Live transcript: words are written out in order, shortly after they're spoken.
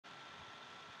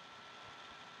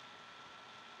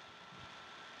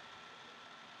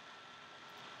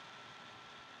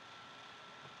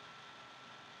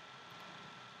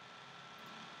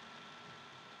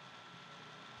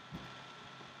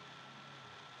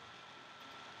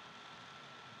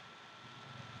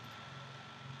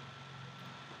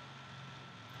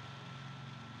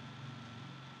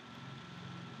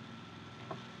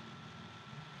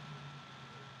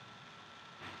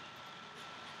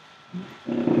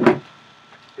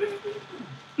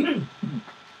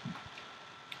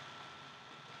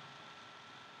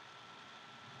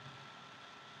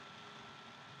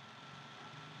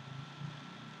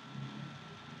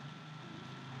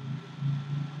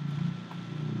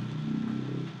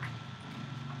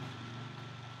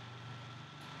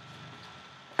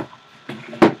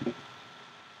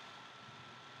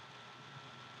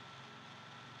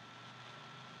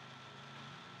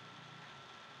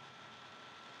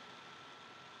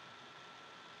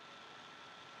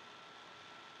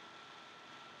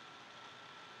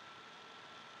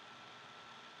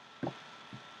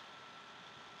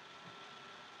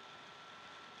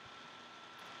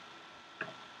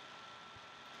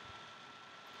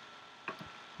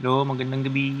Hello, magandang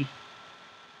gabi.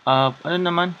 Ano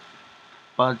naman,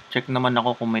 pa-check naman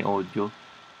ako kung may audio.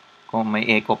 Kung may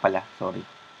echo pala, sorry.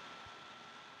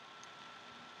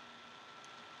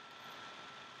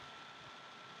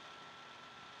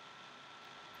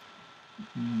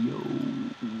 Yo.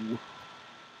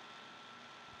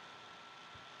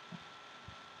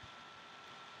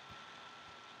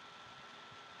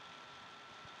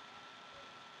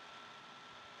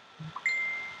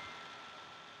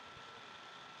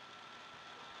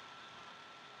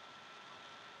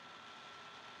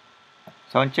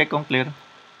 Sound check kung clear.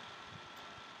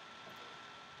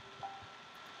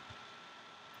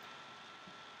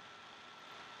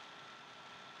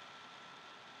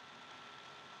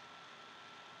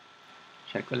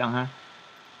 Check ko lang ha.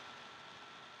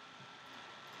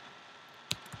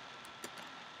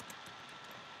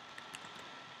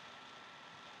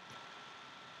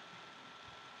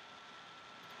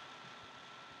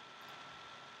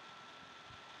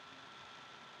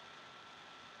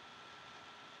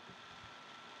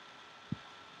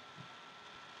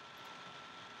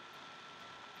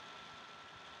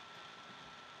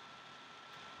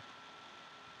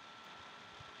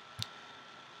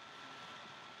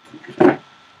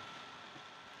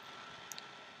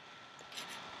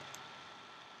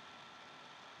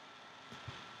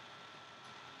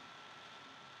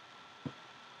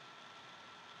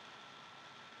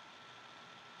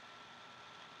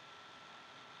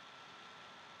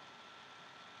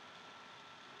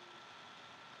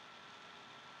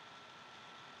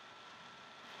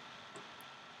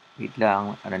 Wait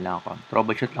lang, ano lang ako.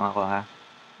 Troubleshoot lang ako ha.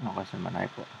 Okay, sa manay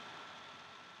po.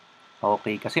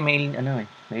 Okay, kasi may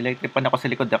electric pan ako sa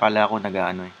likod. Akala ko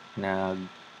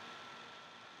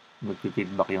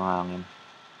nag-feedback yung hangin.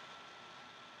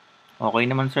 Okay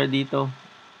naman sir dito.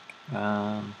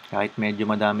 Kahit medyo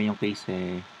madami yung case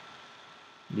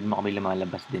hindi mo kami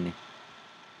lumalabas din eh.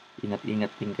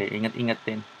 Ingat-ingat din kayo. Ingat-ingat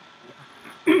din.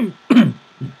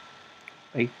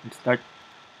 Ay, start.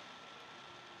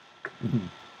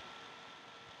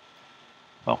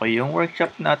 Okay, yung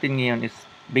workshop natin ngayon is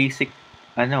basic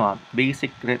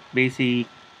basic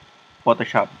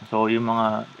Photoshop. So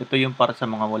ito yung para sa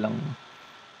mga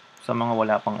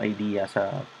wala pang idea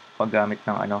sa paggamit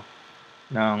ng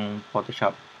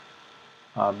Photoshop.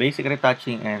 Basic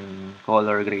retouching and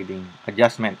color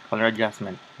adjustment.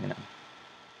 Yun lang.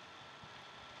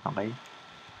 Okay.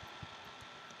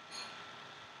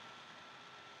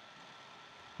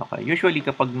 Okay, usually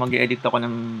kapag mag-edit ako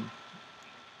ng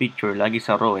picture, lagi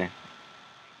sa raw eh.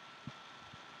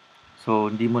 So,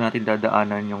 hindi mo natin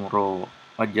dadaanan yung raw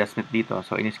adjustment dito.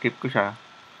 So, in-script ko siya.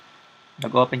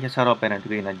 Nag-open siya sa raw pero hindi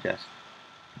ko in-adjust.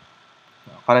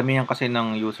 Karamihan kasi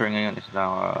ng user ngayon is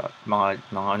na mga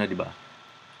ano, di ba?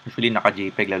 Usually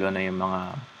naka-JPEG lalo na yung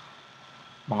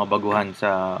mga baguhan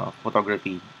sa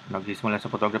photography. Nagsisimula sa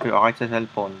photography o kahit sa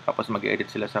cellphone tapos mag-edit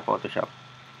sila sa Photoshop.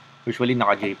 Usually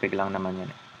naka-JPEG lang naman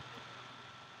yan eh.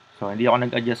 So, hindi ako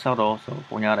nag-adjust sa raw. So,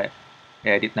 kunyari,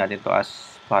 edit natin to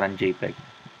as parang JPEG.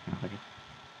 Okay.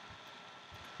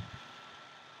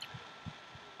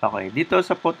 Okay, dito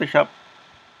sa Photoshop,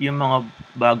 yung mga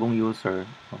bagong user,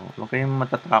 huwag kayong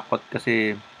matatakot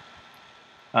kasi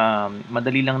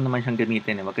madali lang naman siyang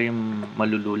gamitin eh. Huwag kayong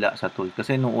malulula sa tool.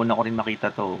 Kasi nung una ko rin makita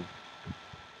to,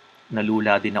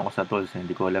 nalula din ako sa tools.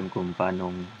 Hindi ko alam kung paano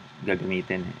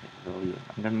gagamitin eh. So, yun.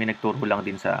 Hanggang may nagturo lang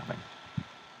din sa akin.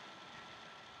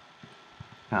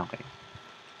 Okay.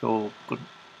 So,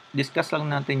 discuss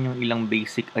lang natin yung ilang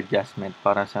basic adjustment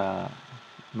para sa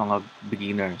mga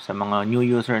beginner, sa mga new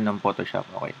user ng Photoshop.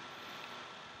 Okay.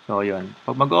 So, yun.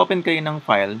 Pag mag-open kayo ng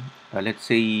file, let's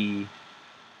say,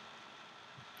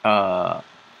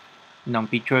 ng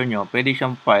picture nyo, pwede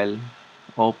siyang file,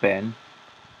 open,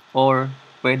 or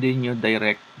pwede nyo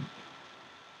direct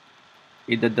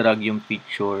i-drag yung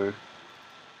picture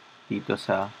dito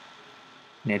sa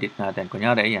edit natin.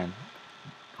 Kunyari, ayan.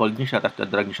 Hold nyo siya, tapos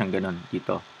drag nyo siyang ganun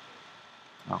dito.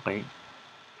 Okay.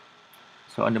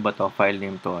 So, ano ba to? File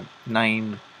name to.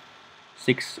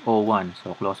 9601.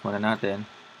 So, close muna natin.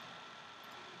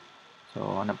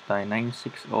 So, hanap tayo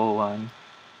 9601.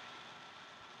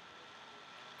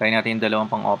 Try natin yung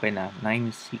dalawang pang-open na.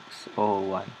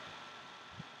 9601.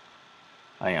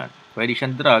 Ayan. Pwede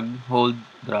siyang drag, hold,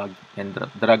 drag, and drop.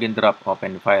 Drag and drop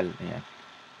open file. Ayan.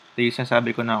 Ito yung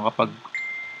sinasabi ko na kapag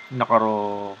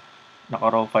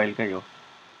naka-raw file kayo,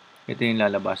 ito yung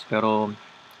lalabas. Pero,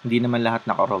 hindi naman lahat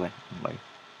naka-raw eh. Okay.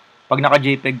 Pag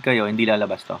naka-JPEG kayo, hindi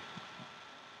lalabas to.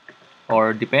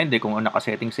 Or, depende kung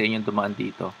naka-setting sa inyo yung dumaan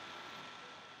dito.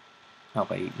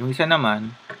 Okay. Yung isa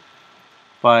naman,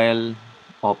 file,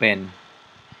 open.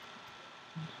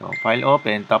 So, file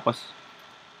open, tapos,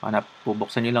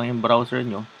 bubuksan nyo lang yung browser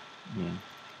nyo. Ayan.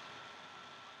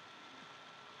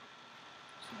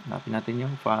 So, hanapin natin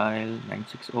yung file,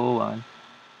 9601.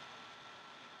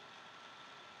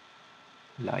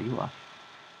 Layo ah.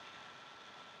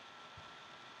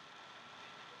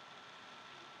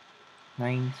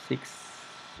 Nine six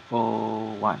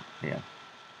oh one. Ayan.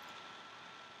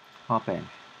 Open.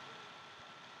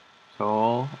 So,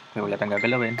 okay, wala tayong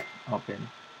gagalawin. Open.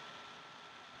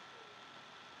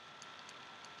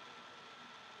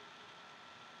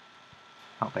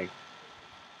 Okay.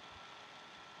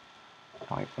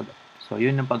 Okay. So,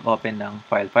 yun yung pag-open ng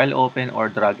file. File open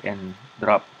or drag and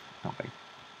drop. Okay.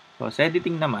 So, sa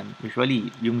editing naman,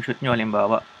 usually, yung shoot nyo,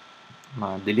 halimbawa,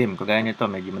 madilim. Kagaya nito,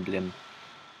 medyo madilim.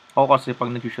 Ako kasi pag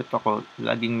nag-shoot ako,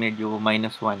 laging medyo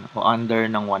 -1 o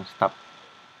under ng 1 stop.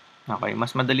 Okay,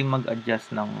 mas madaling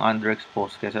mag-adjust ng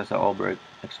underexposed kaysa sa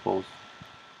overexposed.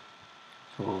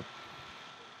 So,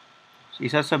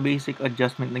 isa sa basic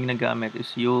adjustment na ginagamit is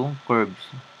yung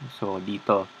curves. So,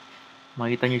 dito.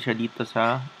 Makita nyo siya dito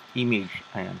sa image.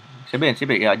 Ayan. Sabihin,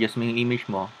 i-adjust mo yung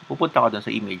image mo. Pupunta ka doon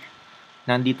sa image.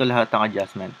 Nandito lahat ng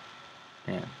adjustment.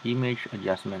 Ayan. Image,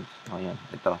 adjustments. Ayan.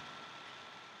 Ito.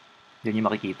 Yan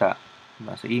yung makikita.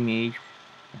 Diba? Sa image.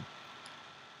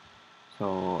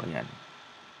 So, ayan.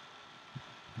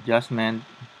 Adjustment.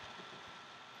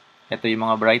 Ito yung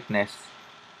mga brightness.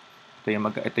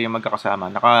 Ito yung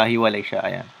magkakasama. Nakahiwalay siya.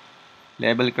 Ayan.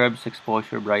 Level curves,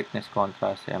 exposure, brightness,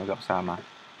 contrast. Ayan, magkakasama.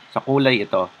 Sa kulay,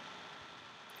 ito.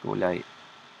 Kulay.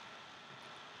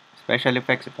 Special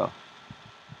effects, ito.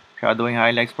 Shadowing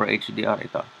highlights for HDR,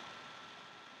 ito.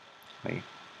 Okay.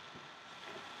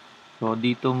 So,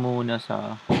 dito muna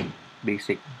sa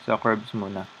basic. Sa curves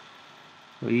muna.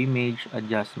 So, image,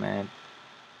 adjustment.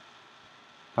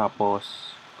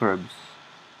 Tapos, curves.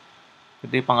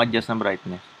 Ito yung pang-adjust ng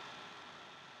brightness.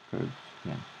 Curves.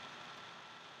 Ayan.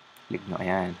 Click nyo.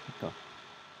 Ayan. Ito.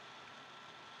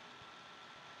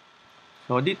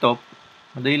 So, dito,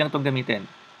 madali lang itong gamitin.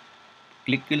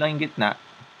 Click nyo lang yung gitna.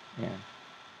 Ayan.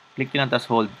 Click nyo lang, tapos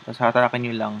hold. Tapos hatakan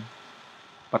nyo lang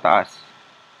pataas.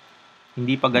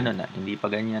 Hindi pa ganun ah. Hindi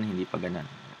pa ganyan, hindi pa ganun.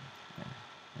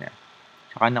 Ayan.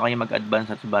 Saka na kayo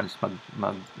mag-advance at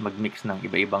mag-mix ng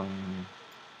iba-ibang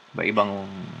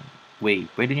way.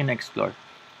 Pwede nyo na-explore.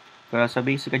 Pero sa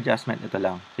basic adjustment, ito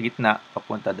lang. Sa gitna,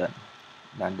 papunta doon.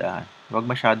 Dahan-dahan. Huwag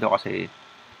masyado kasi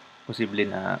posible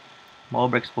na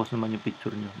ma-overexpose naman yung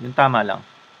picture nyo. Yung tama lang.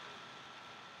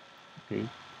 Okay.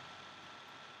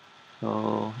 So,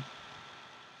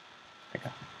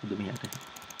 teka, dumi natin.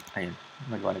 Ayun,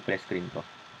 nag-1 press screen ko.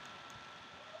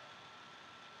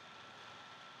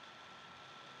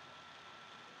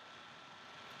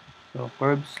 So,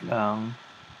 curves lang.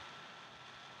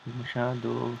 Hindi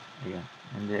masyado. Ayan.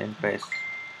 And then, press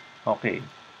OK.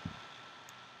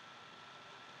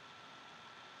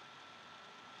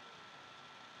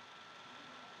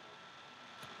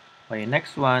 Okay,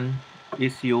 next one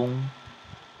is yung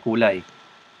kulay.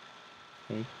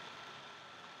 Okay.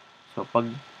 So,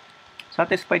 pag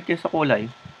satisfied kayo sa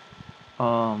kulay,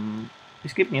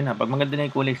 skip nyo na. Pag maganda na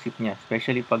yung kulay, skip niya.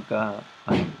 Especially pag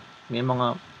may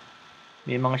mga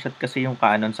shot kasi yung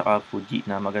Canon saka Fuji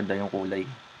na maganda yung kulay.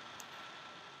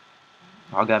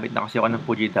 Nakagamit na kasi ako ng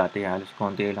Fuji dati. Halos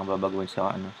konti lang babaguhin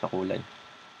sa kulay.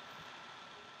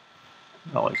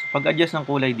 Okay. So, pag-adjust ng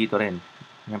kulay dito rin.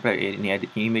 Siyempre, ni-edit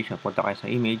yung image. Punta kayo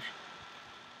sa image.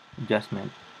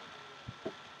 Adjustment.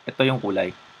 Ito yung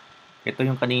kulay. Ito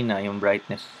yung kanina, yung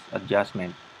brightness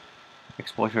adjustment.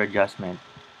 Exposure adjustment.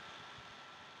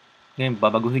 Ngayon,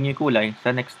 babaguhin nyo yung kulay.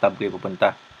 Sa next tab kayo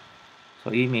pupunta.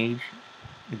 So, image,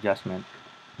 adjustment.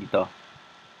 Dito.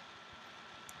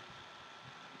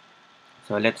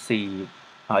 So, let's say,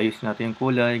 ayos natin yung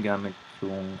kulay gamit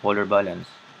yung color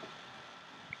balance.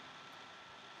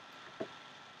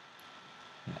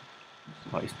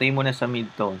 So, stay muna sa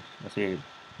mid-tone kasi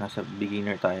nasa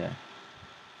beginner tayo.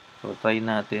 So, try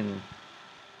natin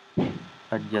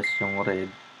adjust yung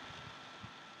red.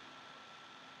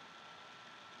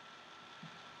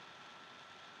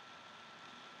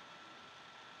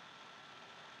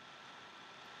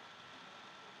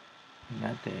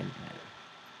 natin.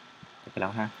 Teka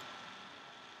lang ha.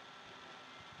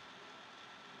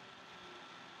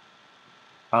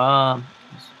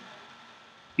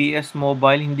 PS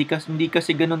Mobile, hindi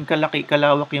kasi ganun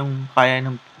kalawak yung kaya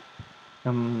ng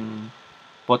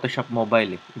Photoshop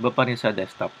Mobile eh. Iba pa rin sa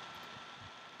desktop.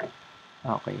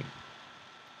 Okay.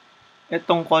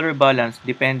 Itong color balance,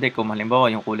 depende kung halimbawa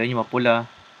yung kulay nyo mapula.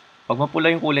 Pag mapula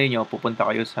yung kulay nyo, pupunta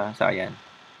kayo sa ayan.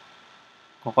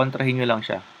 Kukontrahin nyo lang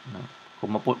siya.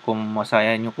 Kung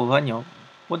masayan yung kuha nyo,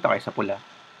 punta kayo sa pula.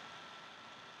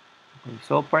 Okay.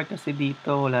 So far kasi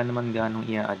dito, wala naman ganong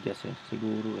i-adjust eh.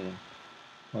 Siguro eh.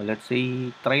 So, let's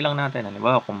say, try lang natin.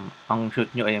 Halimbawa, kung ang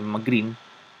shoot nyo ay mag-green,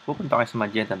 pupunta kayo sa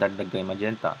magenta, dagdag kayo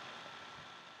magenta.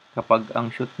 Kapag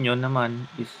ang shoot nyo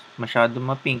naman is masyado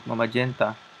ma-pink,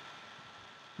 ma-magenta,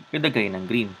 dagdag kayo ng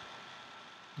green.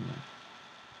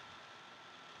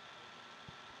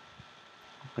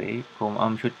 Okay, kung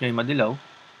ang shoot nyo ay madilaw,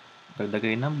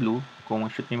 dagdag kayo ng blue. Kung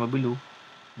ang shoot nyo ay mablue,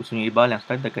 gusto nyo i-balance,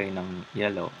 dagdag kayo ng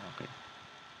yellow. Okay.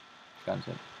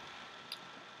 Cancel.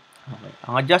 Okay.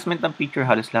 Ang adjustment ng picture,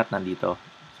 halos lahat nandito.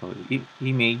 So,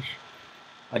 image,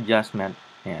 adjustment,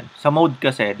 ayan. Sa mode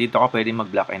kasi, dito ka pwede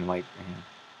mag-black and white. Ayan.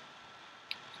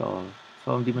 So,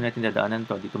 hindi mo natin dadaanan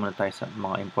to. Dito muna tayo sa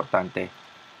mga importante.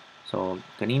 So,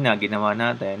 kanina, ginawa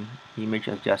natin, image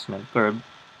adjustment curve.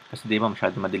 Kasi di ba,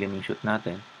 masyado madilim yung shoot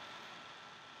natin.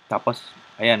 Tapos,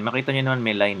 ayan, makita nyo naman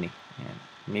may line eh. Ayan.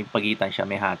 May pagitan siya,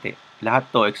 may hati. Lahat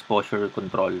to, exposure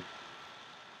control.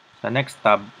 Sa next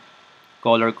tab,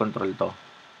 color control to.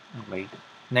 Okay.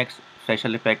 Next,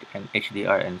 special effect and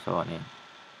HDR and so on. Ayan.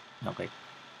 Okay.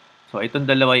 So, itong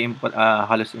dalawa yung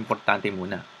halos importante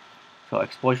muna. So,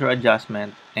 exposure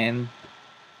adjustment and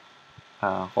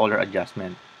color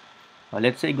adjustment.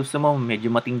 Let's say, gusto mo medyo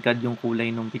matingkad yung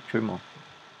kulay ng picture mo.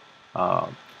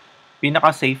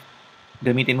 Pinaka-safe,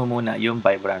 gamitin mo muna yung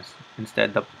vibrance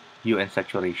instead of hue and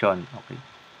saturation. Okay.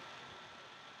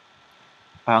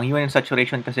 Ang hue and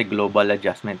saturation kasi global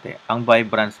adjustment eh. Ang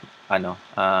vibrance,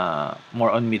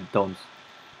 more on mid-tones.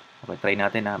 Okay, try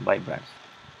natin na vibrance.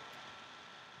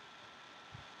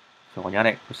 So,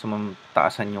 kunyari, gusto mong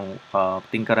taasan yung,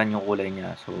 tingkaran yung kulay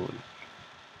niya. So,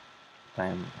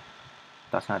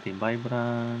 taas natin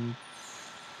vibrance.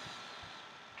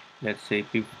 Let's say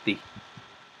 50.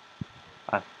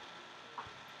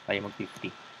 Tayo mag 50.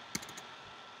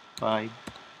 5,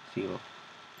 0.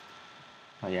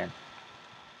 Ayan.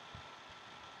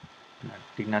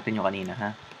 Tignan natin yung kanina,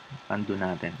 ha? Undo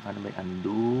natin. Ano ba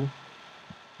yung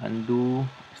undo,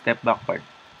 step backward.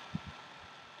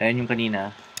 Ayan yung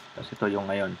kanina. Tapos ito yung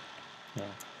ngayon.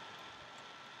 Ayan.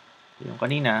 Ito yung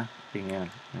kanina. Tingnan.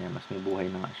 Ayan, mas may buhay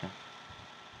na nga siya.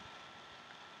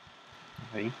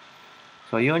 Okay.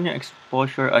 So, yun yung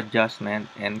exposure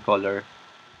adjustment and color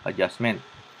adjustment.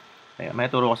 Kaya may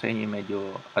turo ko sa inyo yung medyo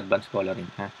advanced coloring,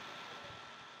 ha?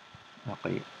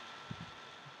 Okay.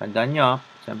 Tandaan nyo,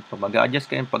 pag mag-adjust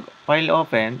kayo, pag file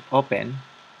open,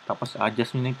 tapos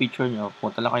adjust nyo na yung picture nyo,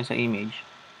 punta lang kayo sa image,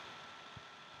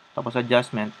 tapos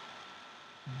adjustment,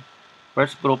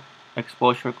 first group,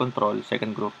 exposure control,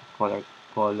 second group,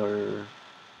 color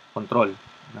control.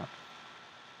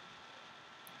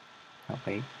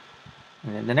 Okay.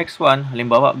 And then the next one,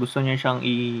 halimbawa, gusto nyo siyang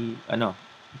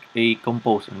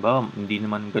i-compose. Halimbawa, hindi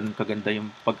naman ganun kaganda yung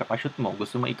pagkakashoot mo.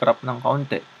 Gusto mo i-crop ng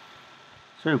kaunti.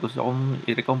 Sir, gusto kong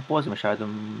i-recompose.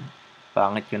 Masyadong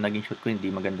pangit yung naging shoot ko.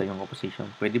 Hindi maganda yung composition.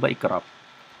 Pwede ba i-crop?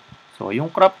 So, yung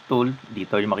crop tool,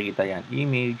 dito yung makikita yan.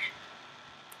 Image.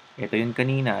 Ito yung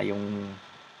kanina, yung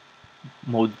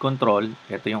mode control.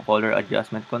 Ito yung color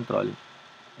adjustment control.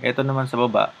 Ito naman sa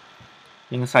baba,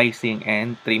 yung sizing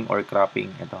and trim or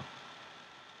cropping. Ito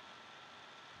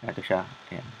siya.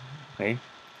 Ayan. Okay.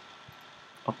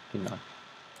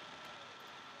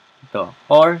 Ito.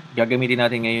 Or, gagamitin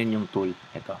natin ngayon yung tool.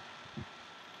 Ito.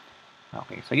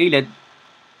 Okay. Sa gilid,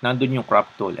 nandun yung crop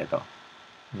tool. Ito.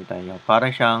 Kita nyo. Para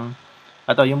siyang,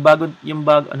 yung bago,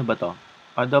 ano ba to?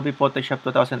 Adobe Photoshop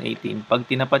 2018. Pag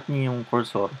tinapat nyo yung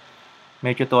cursor,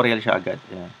 may tutorial siya agad.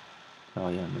 Ayan.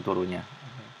 So, yun. Yung turo niya.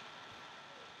 Okay.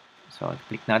 So,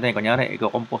 click natin. Kunyari,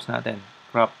 i-compose natin.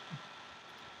 Crop.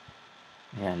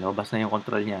 Ayan. Lumabas na yung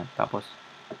control niya. Tapos,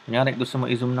 kunyari, gusto mo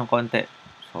i-zoom ng konti.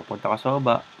 So, punta ka sa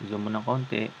baba, zoom mo ng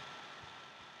konti.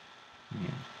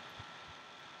 Ayan.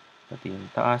 Pati yung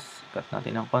taas, cut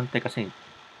natin ng konti kasi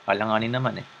alanganin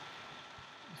naman eh.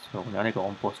 So, kunyari,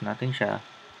 kukompose natin siya.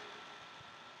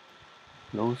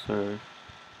 Closer.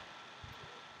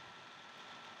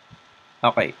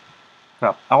 Okay.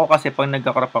 Crop. Ako kasi, pag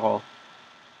nagka-crop ako,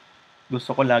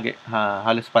 gusto ko lagi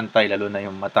halos pantay, lalo na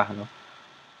yung mata, no?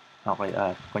 Okay.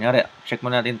 Kunyari, check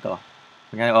mo natin to.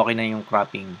 Kunyari, okay na yung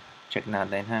cropping. Check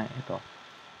natin, ha? Ito.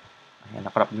 Ayan,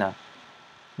 na-crop na.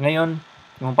 Ngayon,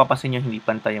 kung mapapansin nyo, hindi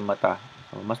pantay yung mata.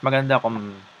 So, mas maganda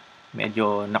kung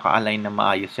medyo naka-align na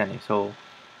maayos yan eh. So,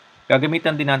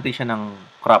 gagamitan din natin siya ng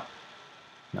crop.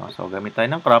 No? So, gamit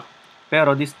tayo ng crop.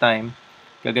 Pero this time,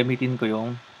 gagamitin ko yung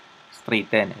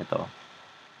straighten. Ito.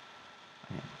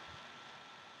 Ayan.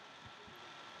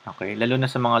 Okay, lalo na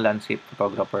sa mga landscape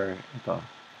photographer. Ito.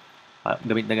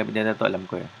 Gamit na gamit na ito, alam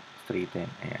ko eh.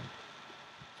 Straighten. Ayan.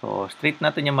 So, straight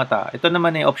natin yung mata. Ito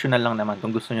naman ay optional lang naman,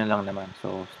 kung gusto nyo lang naman.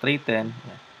 So, straighten.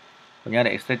 Ayan.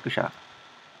 Kunyari, straight ko siya.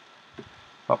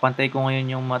 Papantay ko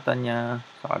ngayon yung mata niya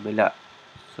sa kabila.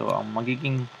 So, ang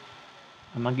magiging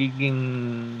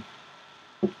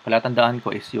palatandaan ko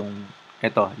is yung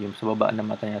ito, yung sa baba ng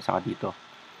mata niya saka dito.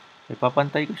 So,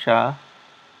 papantay ko siya.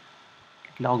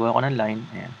 Gawa ko ng line.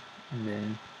 Ayan. And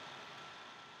then,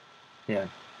 ayan.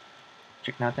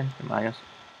 Check natin kung maayos.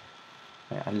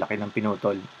 Ayan, ang laki ng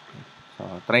pinutol. So,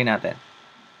 try natin.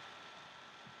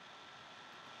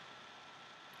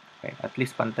 Okay, at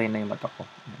least pantay na yung mata ko.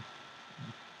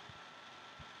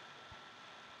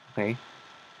 Okay.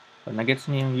 So, nagets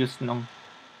niyo yung use nung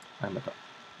ano ba to?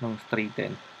 Nung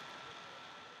straighten.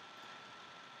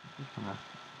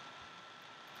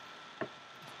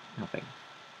 Okay.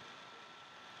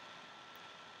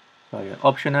 So, yun.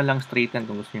 Optional lang straighten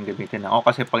kung gusto niyo gamitin. Ako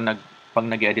kasi pag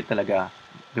nag-edit talaga,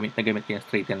 gamit na gamit ko yung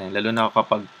straighten na yun. Lalo na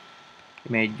kapag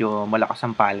medyo malakas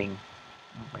ang paling.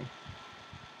 Okay.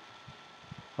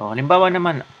 So, halimbawa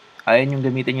naman, ayan yung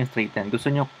gamitin yung straighten. Gusto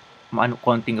niyo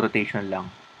konting rotation lang.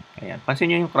 Ayan. Pansin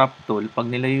niyo yung crop tool,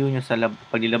 pag nilayo niyo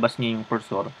pag nilabas niyo yung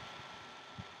cursor,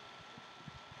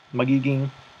 magiging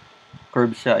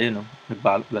curve siya. Ayun,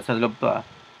 nagbago. Sa loob to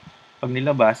Pag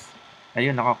nilabas,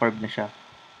 ayun, naka-curve na siya.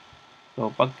 So,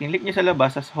 pag kinlik nyo sa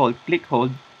labas, as hold, click hold,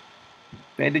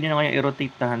 pwede nyo na ngayon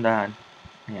i-rotate dahan-dahan.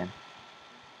 Ayan.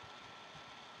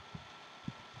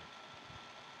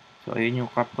 So, ayun yung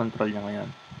crop control niya ngayon.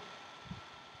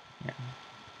 Ayan.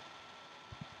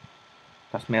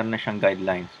 Tapos, meron na siyang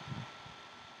guidelines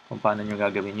kung paano nyo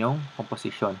gagawin yung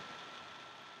composition.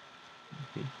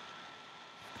 Okay.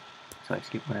 So,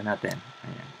 skip muna natin.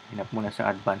 Ayan. Hinap muna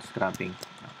sa advanced cropping.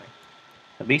 Okay.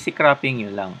 Sa basic cropping,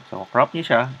 yun lang. So, crop nyo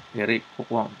siya.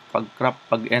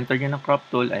 Pag enter nyo ng crop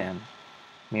tool, ayan.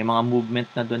 May mga movement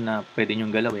na doon na pwede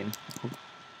nyo galawin.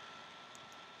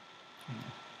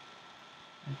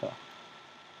 Ito.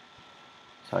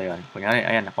 So, ayan. Kunyari,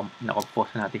 ayan.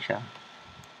 Nakompose na natin siya.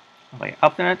 Okay.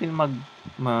 After natin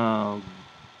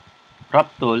crop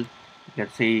tool,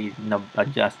 let's say,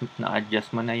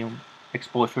 na-adjust mo na yung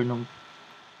exposure ng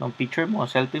picture mo,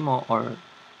 selfie mo, or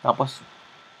tapos,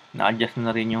 na-adjust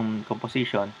na rin yung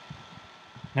composition.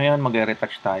 Ngayon,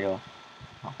 mag-retouch tayo.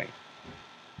 Okay.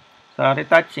 Sa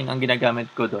retouching, ang ginagamit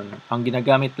ko doon, ang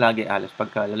ginagamit lagi alas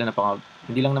lalo na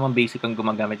hindi lang naman basic ang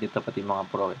gumagamit dito, pati mga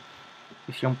pro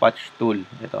is yung patch tool.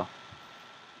 Ito.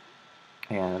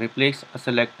 Ayan. Replace a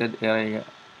selected area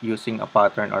using a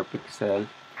pattern or pixel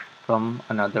from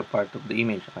another part of the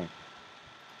image. Okay.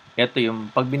 Ito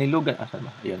yung pag binilugan. Saan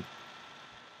ba? Ayan.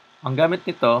 Ang gamit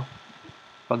nito,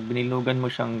 pag binilugan mo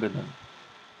siyang ganun,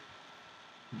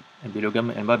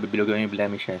 bibilugan mo yung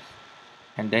blemishes.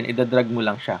 And then, idadrag mo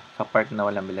lang siya sa part na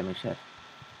walang blemishes.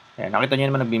 Ayan, nakita nyo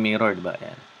naman nagbi-mirror, diba?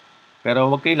 Ayan. Pero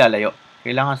huwag kayo lalayo.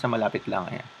 Kailangan sa malapit lang.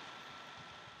 Ayan.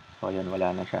 So, ayan,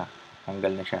 wala na siya.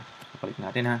 Tanggal na siya. So, palit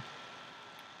natin ha.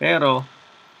 Pero,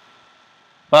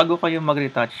 bago kayo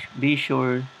mag-retouch, be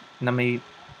sure na may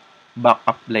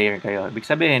backup layer kayo. Ibig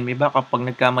sabihin, may backup pag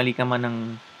nagkamali ka man ng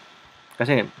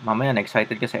kasi mamaya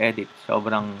na-excited ka sa edit,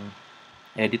 sobrang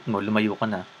edit mo, lumayo ka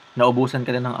na, naubusan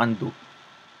ka na ng undo,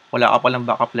 wala ka palang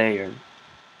backup layer.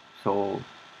 So,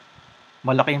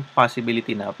 malaki yung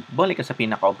possibility na balik ka sa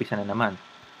pinaka-umpisa na naman.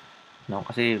 No?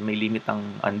 Kasi may limit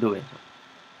ang undo eh.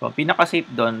 So, pinaka-safe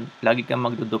doon, lagi kang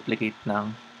magdo-duplicate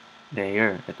ng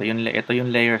layer. Ito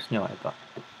yung layers nyo. Ito.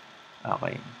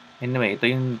 Okay. Anyway,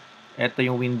 ito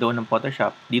yung window ng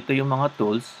Photoshop. Dito yung mga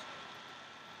tools.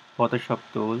 Photoshop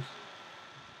tools.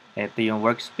 Ito yung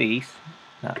workspace.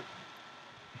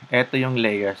 Ito yung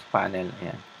layers panel.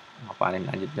 Ayan. Mga panel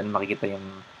na dyan. Makikita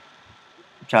yung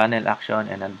channel, action,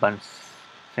 and advanced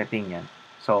setting yan.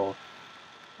 So,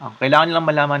 kailangan lang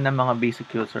malaman ng mga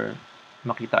basic user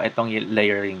makita itong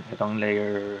layering. Itong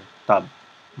layer tab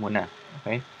muna.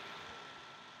 Okay?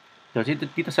 So,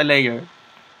 dito sa layer,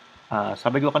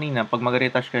 sabi ko kanina, pag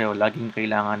mag-retouch kayo, laging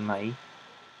kailangan may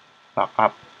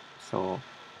backup. So,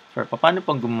 paano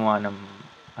pang gumawa ng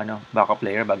backup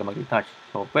layer bago mag-retouch?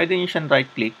 So, pwede nyo siyang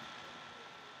right-click,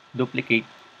 duplicate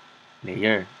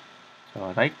layer. So,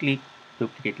 right-click,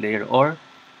 duplicate layer, or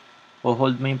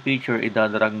hold mo yung picture,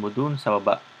 idadrag mo dun sa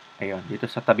baba. Ayun, dito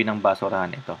sa tabi ng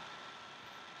basurahan ito.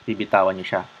 bibitawan nyo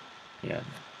siya. Ayan.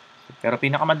 Pero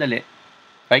pinakamadali,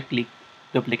 right-click,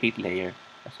 duplicate layer.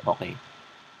 That's okay.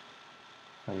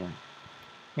 So, ayan.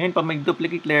 Ngayon, pag may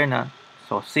duplicate layer na,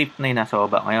 so safe na yung nasa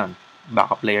baba ngayon.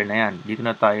 Backup layer na yan. Dito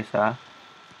na tayo sa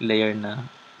layer na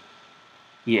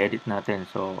i-edit natin.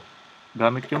 So,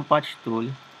 gamit yung patch tool.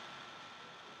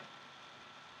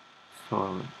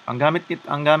 So, ang gamit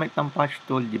ng patch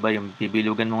tool, di ba, yung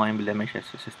bibilugan mo nga yung blemishes,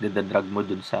 is didadrag mo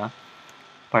dun sa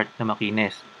part na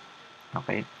makinis.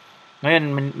 Okay?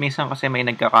 Ngayon, minsan kasi may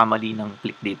nagkakamali ng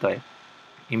click dito eh.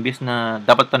 Imbis na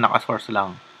dapat to naka-source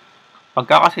lang.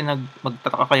 Pagka kasi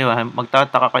magtataka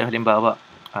kayo halimbawa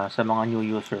sa mga new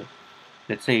user.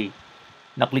 Let's say,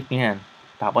 na-click nyo yan,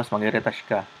 tapos mag-retouch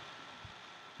ka.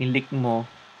 Click mo,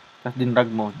 tapos dinrag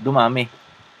mo, dumami.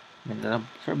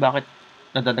 Sir, bakit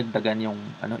nadadagdagan yung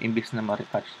imbis na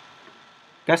ma-retouch?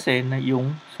 Kasi na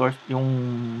yung source, yung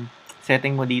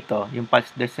setting mo dito, yung patch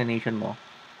destination mo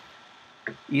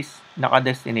is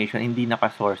naka-destination, hindi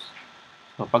naka-source.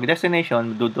 So, pag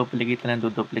destination,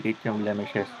 duduplicate yung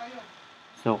blemishes.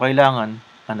 So, kailangan,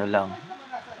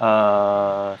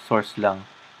 source lang.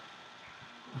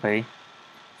 Okay?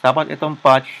 Dapat itong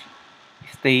patch,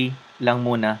 stay lang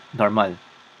muna, normal.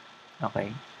 Okay?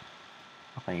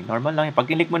 Okay, normal lang. Pag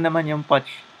click mo naman yung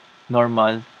patch,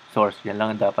 normal, source, yan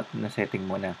lang dapat na setting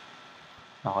muna.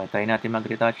 Okay, try natin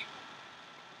mag-retouch.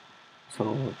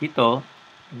 So, dito,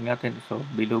 natin, so,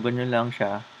 bilugan nyo lang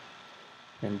siya.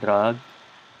 Then, drag.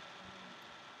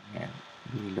 Ayan.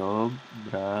 Bilog,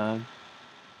 drag.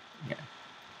 Ayan.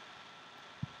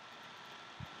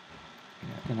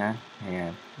 Ayan natin ha.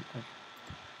 Ayan.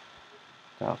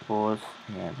 Tapos,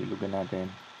 ayan, bilugan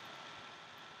natin.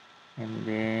 And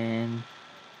then,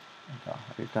 ito,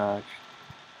 retouch.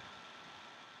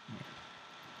 Ayan.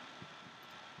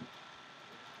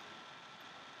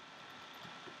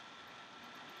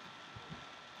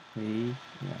 Okay,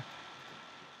 yeah.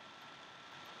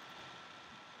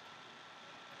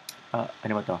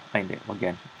 Ano ba to? Ay, hindi. Wag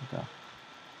yan. Ito.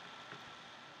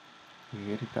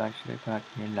 Okay, retouch.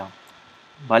 Yan lang.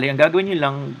 Bali, ang gagawin nyo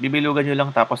lang, bibilugan nyo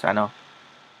lang tapos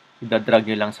idadrag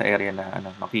nyo lang sa area na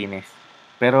makinis.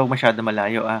 Pero masyado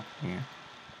malayo Ayan.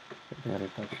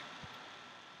 Retouch.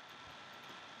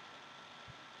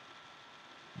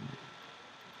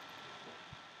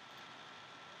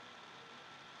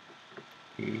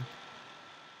 Okay.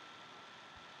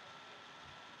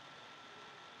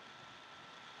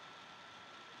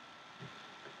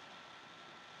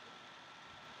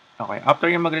 Okay, after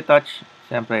yung mag-retouch,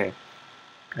 siyempre,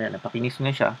 ayan, napakinis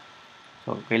na siya.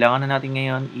 So, kailangan na natin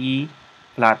ngayon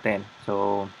i-flatten.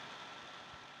 So,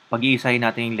 pag-iisahin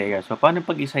natin yung layer. So, paano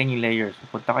pag-iisahin yung layer? So,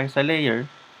 punta kayo sa layer.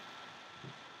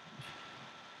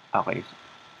 Okay.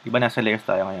 Diba nasa layers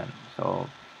tayo ngayon? So,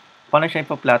 paano siya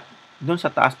ipa-flat? Doon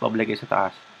sa taas, pablagay sa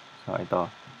taas. So, ito.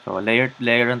 So, layer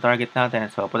ang target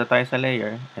natin. So, punta tayo sa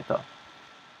layer. Ito.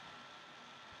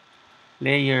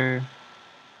 Layer.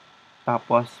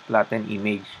 Tapos, flatten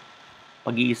image.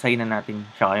 Pag-iisay na natin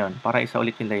siya ngayon para isa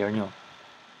ulit yung layer nyo.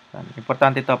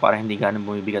 Importante ito para hindi ganun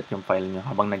bumibigat yung file nyo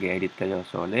habang nag-edit kayo.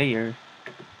 So, layer,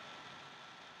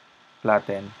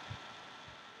 flatten,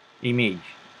 image.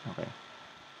 Okay.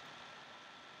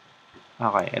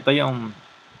 Okay, ito yung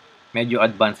medyo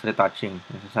advanced retouching.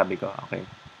 Nasasabi ko. Okay.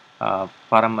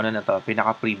 Para na to,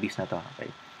 pinaka-previous na to.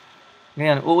 Okay.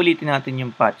 Ngayon, uulitin natin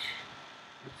yung patch.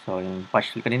 So, yung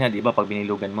patch kanina, di ba, pag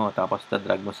binilugan mo, tapos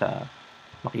drag mo sa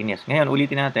makinis. Ngayon,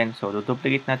 ulitin natin. So,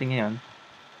 duplicate natin ngayon.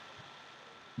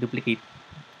 Duplicate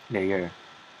layer.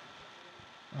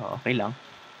 Okay lang.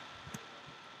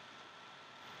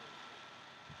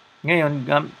 Ngayon,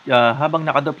 habang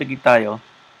nakaduplicate tayo,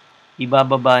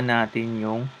 ibababa natin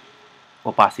yung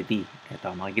opacity.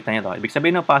 Ito, makikita nyo to. Ibig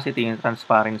sabihin ng opacity, yung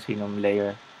transparency ng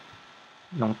layer,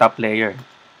 ng top layer.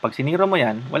 Pag siniro mo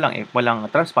yan, walang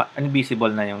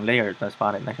invisible na yung layer,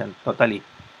 transparent na siya totally.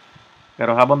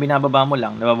 Pero habang binababa mo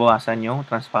lang, nababawasan yung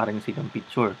transparency ng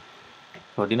picture.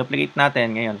 So, dinuplicate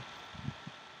natin ngayon.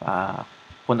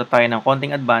 Punta tayo ng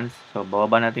konting advance. So,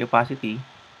 bababa natin yung opacity.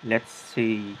 Let's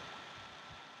say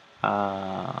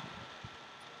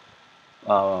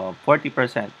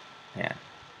 40%. Ayan.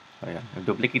 So, ayan.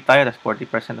 Nag-duplicate tayo, that's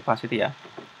 40% opacity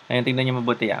Ngayon, tingnan nyo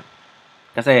mabuti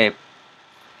Kasi,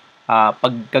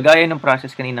 pag kagaya ng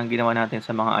process kaninang ginawa natin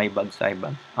sa mga iBag,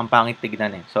 ang pangit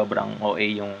tignan Sobrang OA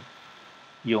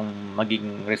yung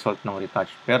magiging result ng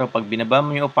retouch. Pero pag binaba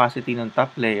mo yung opacity ng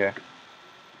top layer,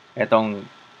 etong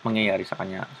mangyayari sa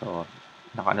kanya. So,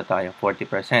 tayo,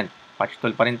 40%. Patch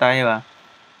tool pa rin tayo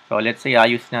So, let's say,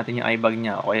 ayos natin yung iBag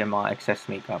niya o yung mga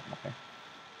excess makeup. Okay.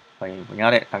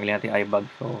 Kunyari, tanggalin natin yung iBag.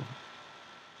 So,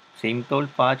 same tool,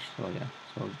 patch. So, yeah.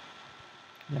 So,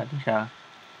 natin siya.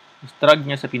 Drag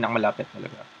niya sa pinakamalapit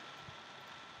talaga.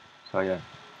 So, ayan.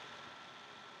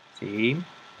 Same.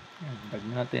 Ayan, drag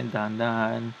natin,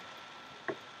 dahan-dahan.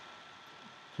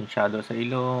 Yung shadow sa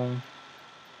ilong.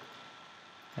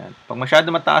 Ayan. Pag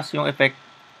masyado mataas yung effect,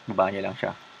 baba niya lang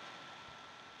siya.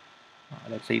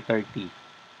 Let's say 30.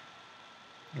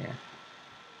 Ayan.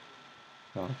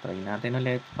 So, try natin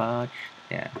ulit. Patch.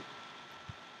 Ayan.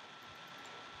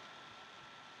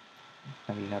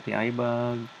 Tanggalin natin yung eye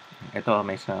bag. Ito,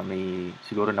 may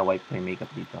siguro na wipe na yung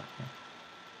makeup dito. Ayan.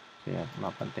 So, yan.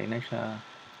 Mapantay na siya.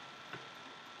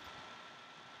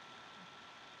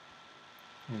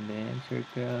 And then,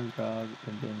 circle, drag,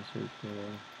 and then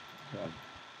circle, drag.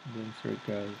 And then,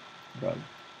 circle, drag.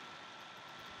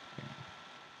 Ayan.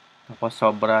 Tapos,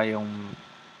 sobra yung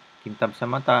kintab sa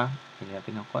mata. Pili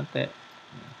natin ng konti.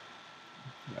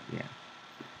 Ayan.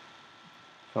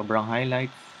 Sobrang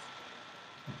highlights.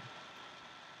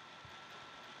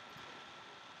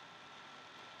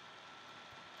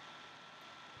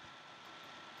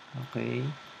 Okay.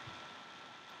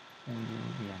 And then,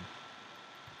 ayan.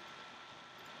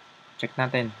 Check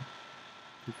natin.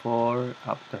 Before,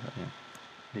 after. Ayan.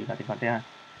 Hindi natin konti ha.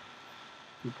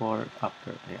 Before,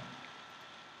 after. Ayan.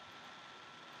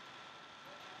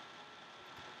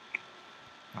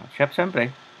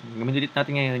 Siyempre, gamitin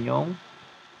natin ngayon yung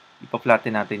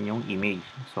ipa-flatten natin yung image.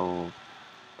 So,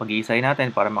 pag-iisay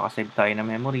natin para makasave tayo ng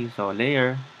memory. So,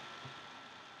 layer,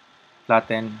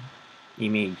 flatten,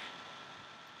 image.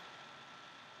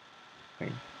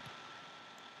 Okay.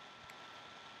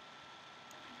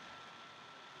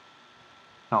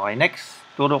 Okay, next,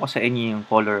 turo ko sa inyo yung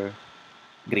color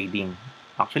grading.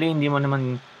 Actually, hindi mo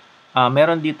naman,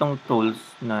 meron ditong tools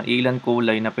na ilan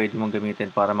kulay na pwede mong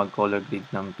gamitin para mag-color grade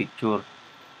ng picture.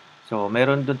 So,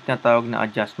 meron doon tinatawag na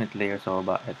adjustment layer sa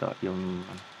baba. Ito, yung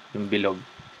bilog.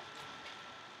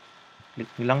 Click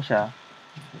nyo lang siya.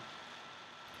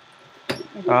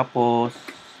 Tapos,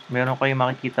 meron kayong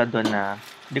makikita doon na,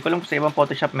 hindi ko lang sa ibang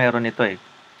Photoshop meron ito eh.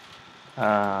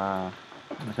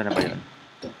 Nasaan na ba yun?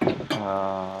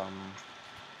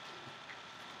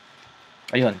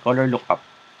 Ayun, color lookup.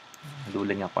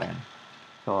 Nadulan niya ko yan.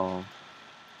 So,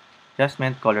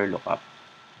 adjustment, color lookup.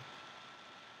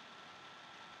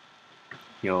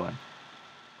 Yun.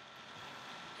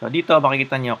 So, dito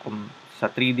makikita niyo kung sa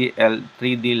 3D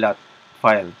lot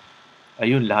file.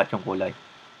 Ayun, lahat yung kulay.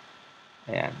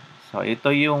 Ayan. So,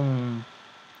 ito yung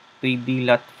 3D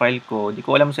lot file ko. Di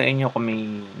ko alam sa inyo kung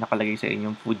may nakalagay sa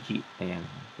inyong Fuji. Ayan.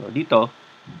 So, dito,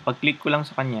 pag-click ko lang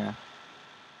sa kanya,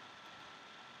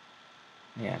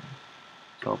 ayan.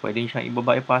 So, pwede siyang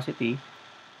ibaba opacity.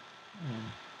 Ayan.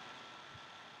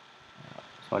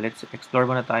 So, let's explore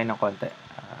muna tayo ng konti.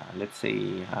 Let's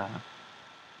say,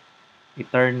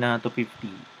 i-turn na to 50.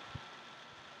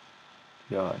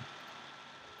 Yun.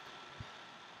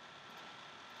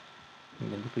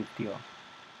 Hanggang to 50, oh.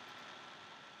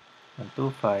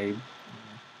 125.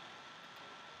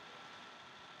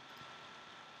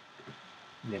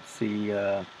 Let's see,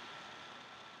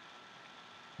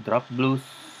 drop blues.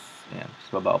 Ayan, mas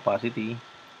baba opacity.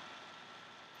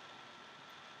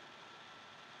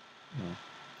 Ayan.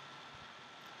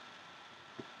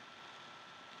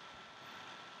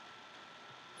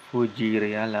 Fuji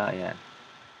Reala, ayan.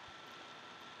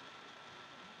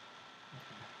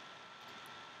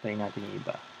 Try natin yung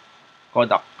iba.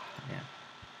 Kodak, ayan.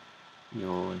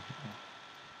 Yun.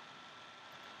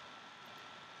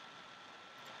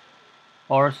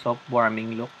 Or soft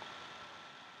warming look.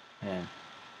 Ayan.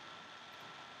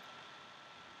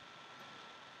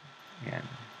 Ayan.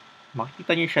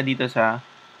 Makikita niyo siya dito sa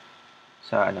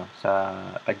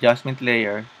adjustment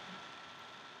layer.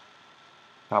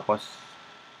 Tapos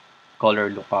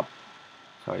color lookup.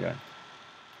 So, ayan.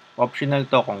 Optional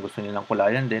to kung gusto niyo lang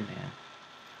kulayan din. Ayan.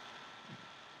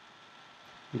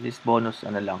 This is bonus,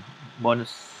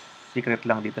 bonus secret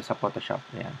lang dito sa Photoshop.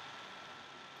 Ayan.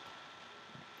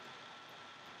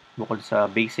 Bukod sa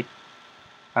basic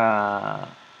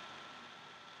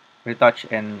retouch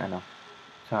and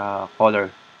sa color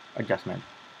adjustment.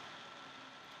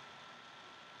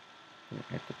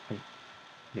 Ito,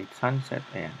 late sunset.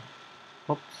 Ayan.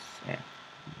 Oops. Ayan.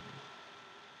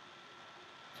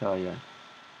 So, ayan.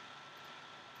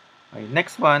 Okay,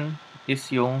 next one is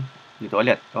yung dito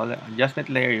ulit. Adjustment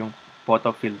layer, yung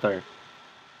photo filter.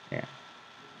 Ayan.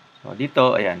 So,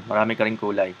 dito, ayan. Marami ka rin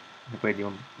kulay. Pwede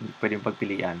mong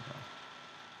pagpilian. So,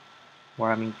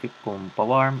 warming tip kung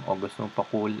pa-warm o gusto mong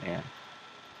pa-cool. Ayan.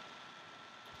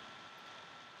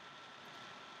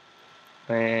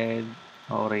 Red,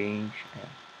 orange.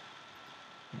 Ayan.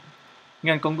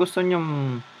 Ngayon, kung gusto nyo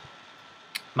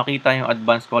makita yung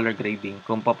advanced color grading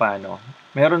kung paano.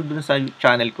 Meron dun sa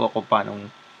channel ko kung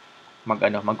paano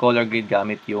mag-color grade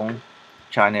gamit yung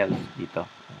channels dito.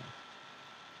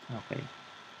 Okay.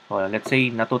 So, let's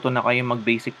say, natuto na kayo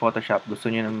mag-basic Photoshop. Gusto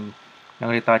nyo ng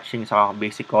retouching sa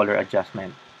basic color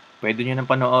adjustment. Pwede nyo nang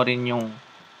panoorin yung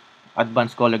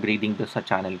advanced color grading doon sa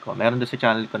channel ko. Meron doon sa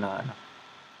channel ko na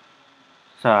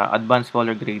sa advanced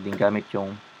color grading gamit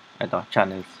yung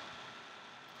channels.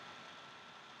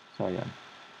 So, yan.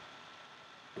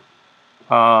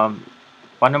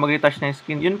 Paano mag-retouch ng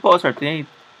skin? Yun po, sir.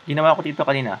 Ginawa ko dito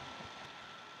kanina.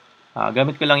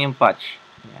 Gamit ko lang yung patch.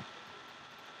 Yan.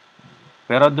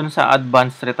 Pero dun sa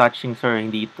advanced retouching, sir,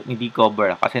 hindi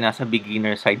cover kasi nasa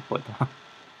beginner side po ito.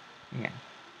 Yan.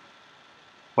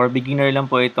 For beginner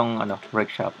lang po itong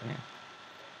workshop. Yan.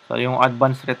 So yung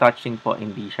advanced retouching po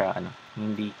hindi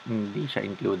siya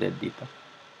included dito.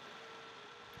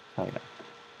 So yan.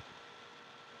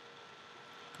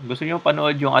 Gusto niyo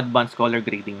panood yung advanced color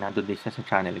grading na doon sa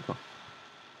channel ko.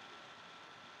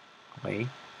 Okay?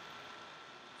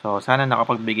 So, sana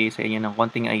nakapagbigay sa inyo ng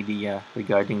konting idea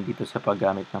regarding dito sa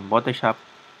paggamit ng Photoshop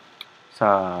sa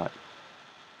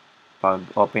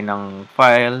pag-open ng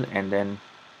file and then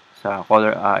sa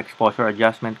color exposure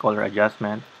adjustment, color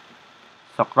adjustment,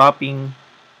 sa cropping,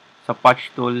 sa patch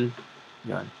tool,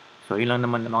 yan. So, yun lang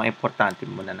naman ang mga importante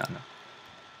muna na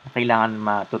kailangan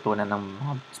matutunan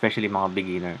ng especially mga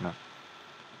beginner, no?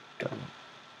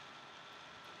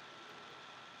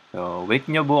 So, wait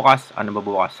nyo bukas. Ano ba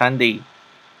bukas? Sunday.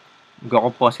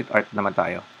 Composite art naman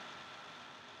tayo.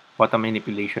 Photo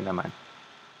manipulation naman.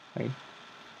 Okay?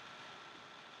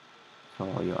 So,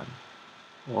 yun.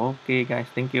 Okay, guys.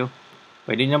 Thank you.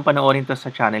 Pwede nyo panoorin to sa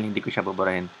channel. Hindi ko siya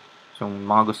babarahin. So,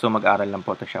 mga gusto mag-aral ng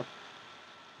Photoshop.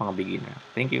 Mga beginner.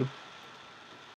 Thank you.